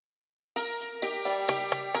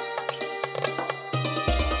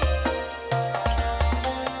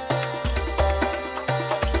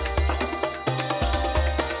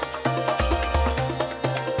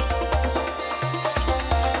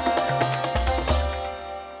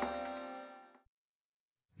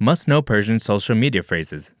Must-Know Persian Social Media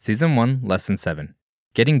Phrases, Season 1, Lesson 7.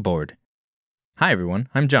 Getting Bored. Hi everyone,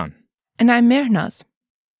 I'm John. And I'm Mehrnaz.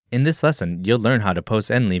 In this lesson, you'll learn how to post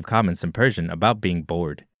and leave comments in Persian about being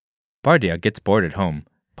bored. Bardia gets bored at home,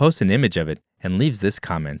 posts an image of it, and leaves this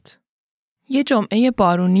comment. یه جمعه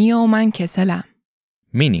بارونیه و من کسلم.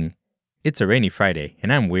 Meaning, it's a rainy Friday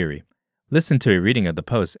and I'm weary. Listen to a reading of the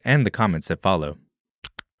post and the comments that follow.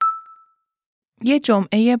 یه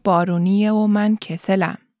جمعه بارونیه و من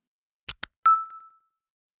کسلم.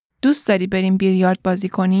 دوست داری بریم بیلیارد بازی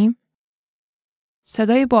کنیم؟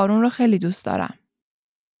 صدای بارون رو خیلی دوست دارم.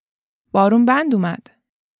 بارون بند اومد.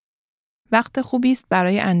 وقت خوبی است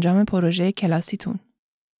برای انجام پروژه کلاسیتون.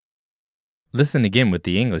 Listen again with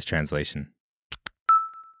the English translation.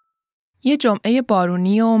 یه جمعه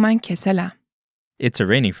بارونیه و من کسلم. It's a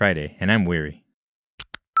rainy Friday and I'm weary.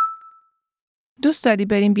 دوست داری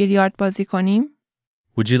بریم بیلیارد بازی کنیم؟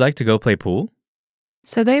 Would you like to go play pool?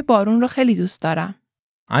 صدای بارون رو خیلی دوست دارم.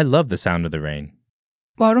 I love the sound of the rain.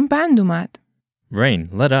 بارون بند اومد. Rain,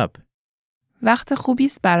 let up. وقت خوبی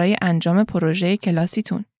است برای انجام پروژه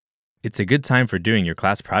کلاسیتون. It's a good time for doing your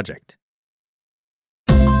class project.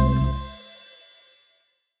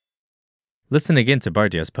 Listen again to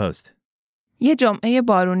Bardia's post. یه جمعه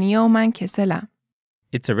بارونیه و من کسلم.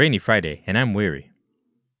 It's a rainy Friday and I'm weary.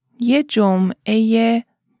 یه جمعه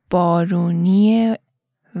بارونیه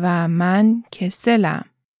و من کسلم.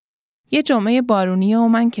 یه جمعه بارونیه و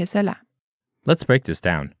من کسلم. Let's break this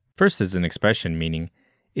down. First is an expression meaning,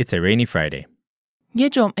 it's a rainy Friday. یه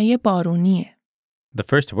جمعه بارونیه. The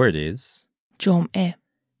first word is, جمعه.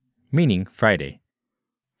 meaning Friday.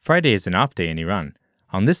 Friday is an off day in Iran.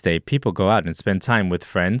 On this day, people go out and spend time with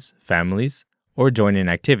friends, families, or join an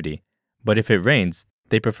activity. But if it rains,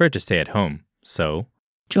 they prefer to stay at home. So,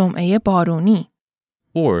 جمعه بارونی.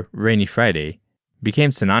 or rainy Friday,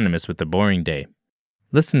 became synonymous with a boring day.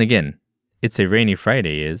 Listen again. It's a rainy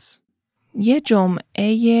Friday is, یه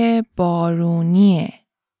جمعه بارونیه.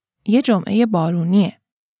 یه جمعه بارونیه.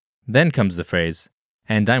 then comes the phrase,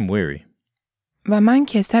 and I'm weary. و من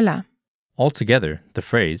کسلم. Altogether, the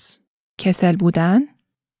phrase کسل بودن.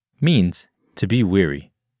 means to be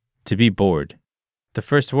weary, to be bored. The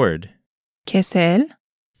first word کسل.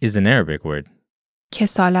 is an Arabic word.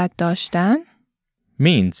 کسالت داشتن.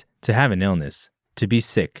 Means to have an illness, to be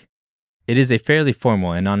sick. It is a fairly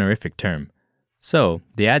formal and honorific term. So,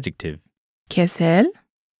 the adjective کسل.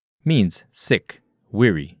 means sick,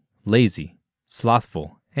 weary, lazy, slothful,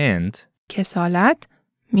 and کسالت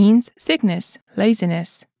means sickness,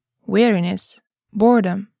 laziness, weariness,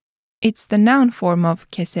 boredom. It's the noun form of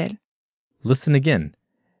کسل. listen again.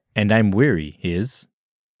 And I'm weary is,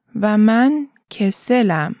 و من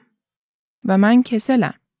کسلم. و من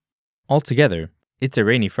کسلم. altogether, it's a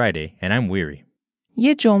rainy Friday and I'm weary.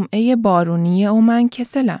 یه جمعه بارونیه و من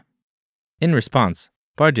کسلم. In response,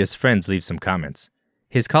 Bardia's friends leave some comments.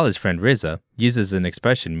 His college friend Riza uses an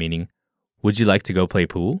expression meaning, would you like to go play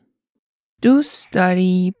pool? دوست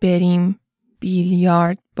داری بریم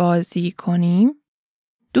بیلیارد بازی کنیم؟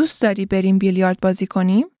 دوست داری بریم بیلیارد بازی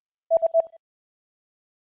کنیم؟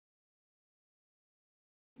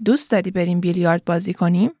 دوست داری بریم بیلیارد بازی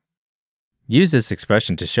کنیم؟ Use this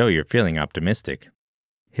expression to show you're feeling optimistic.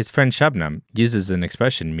 His friend Shabnam uses an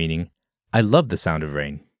expression meaning, I love the sound of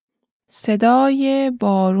rain. صدای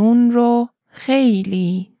بارون رو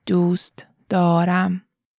خیلی دوست دارم.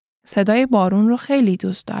 صدای بارون رو خیلی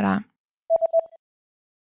دوست دارم.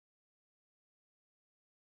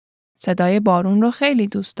 صدای بارون رو خیلی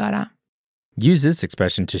دوست دارم. Use this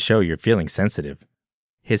expression to show you're feeling sensitive.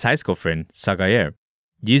 His high school friend Sagayer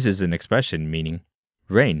uses an expression meaning,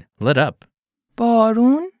 rain, let up.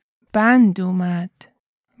 بارون بند اومد.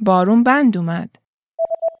 بارون بند اومد.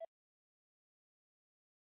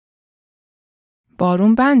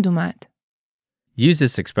 بارون بند اومد. Use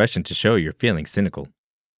this expression to show you're feeling cynical.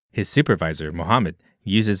 His supervisor, Mohammed,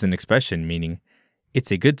 uses an expression meaning,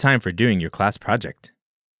 it's a good time for doing your class project.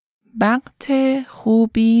 وقت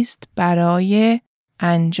خوبی است برای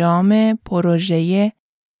انجام پروژه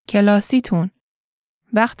کلاسیتون.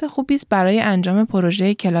 وقت خوبی است برای انجام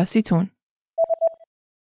پروژه کلاسیتون.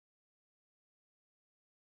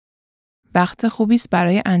 وقت خوبی است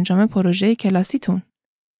برای انجام پروژه کلاسیتون.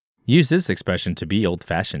 Use this expression to be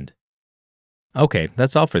old-fashioned. Okay,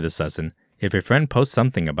 that's all for this lesson. If your friend posts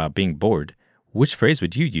something about being bored, which phrase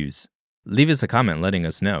would you use? Leave us a comment letting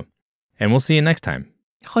us know. And we'll see you next time.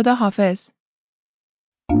 خدا حافظ.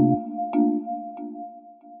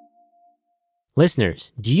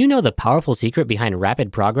 Listeners, do you know the powerful secret behind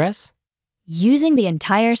rapid progress? Using the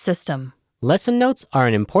entire system. Lesson notes are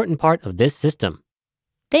an important part of this system.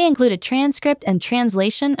 They include a transcript and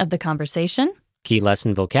translation of the conversation, key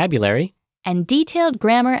lesson vocabulary, and detailed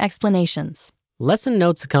grammar explanations. lesson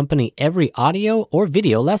notes accompany every audio or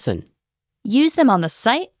video lesson. Use them on the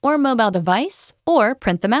site or mobile device, or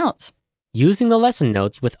print them out. Using the lesson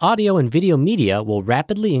notes with audio and video media will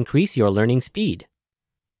rapidly increase your learning speed.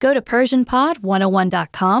 Go to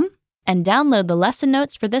PersianPod101.com and download the lesson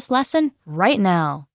notes for this lesson right now.